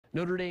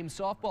Notre Dame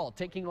softball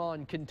taking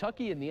on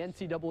Kentucky in the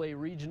NCAA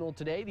Regional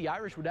today. The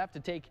Irish would have to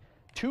take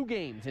 2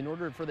 games in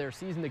order for their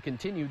season to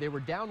continue. They were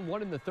down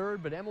 1 in the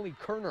 3rd, but Emily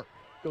Kerner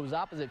goes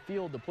opposite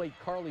field to plate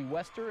Carly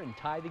Wester and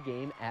tie the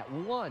game at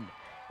 1.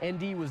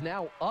 ND was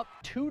now up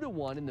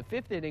 2-1 in the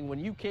 5th inning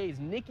when UK's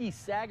Nikki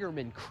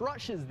Sagerman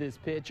crushes this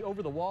pitch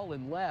over the wall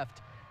and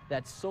left.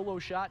 That solo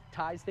shot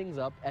ties things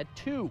up at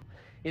 2.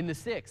 In the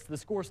 6th, the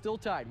score still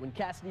tied when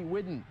Cassidy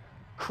Whidden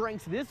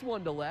cranks this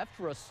one to left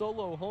for a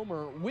solo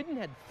homer. Whidden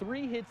had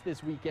 3 hits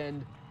this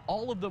weekend,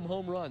 all of them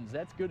home runs.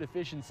 That's good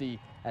efficiency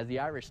as the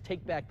Irish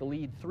take back the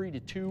lead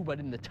 3-2. But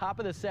in the top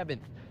of the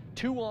 7th,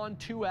 2 on,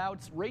 2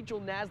 outs.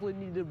 Rachel Naslund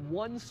needed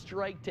 1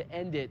 strike to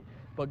end it,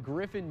 but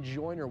Griffin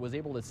Joyner was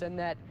able to send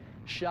that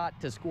shot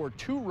to score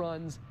 2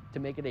 runs to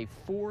make it a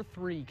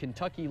 4-3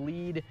 Kentucky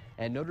lead,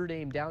 and Notre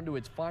Dame down to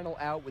its final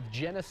out with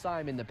Jenna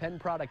Simon, the Penn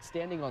product,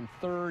 standing on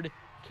 3rd.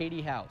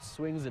 Katie House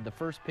swings at the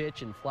first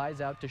pitch and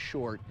flies out to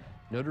short.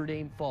 Notre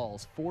Dame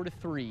falls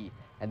 4-3,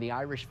 and the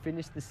Irish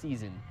finish the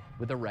season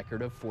with a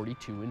record of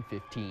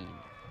 42-15.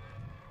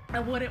 I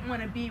wouldn't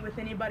want to be with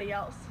anybody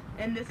else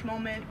in this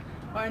moment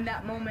or in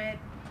that moment.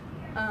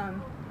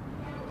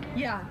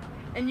 Yeah,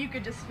 and you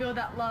could just feel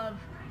that love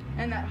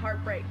and that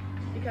heartbreak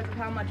because of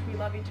how much we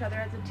love each other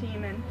as a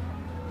team, and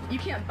you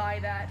can't buy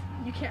that.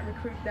 You can't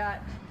recruit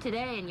that.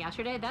 Today and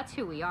yesterday, that's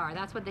who we are.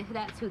 That's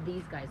who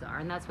these guys are,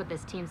 and that's what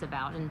this team's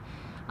about. And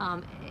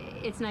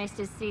it's nice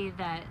to see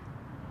that,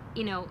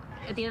 you know,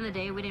 at the end of the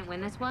day, we didn't win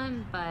this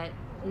one, but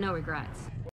no regrets.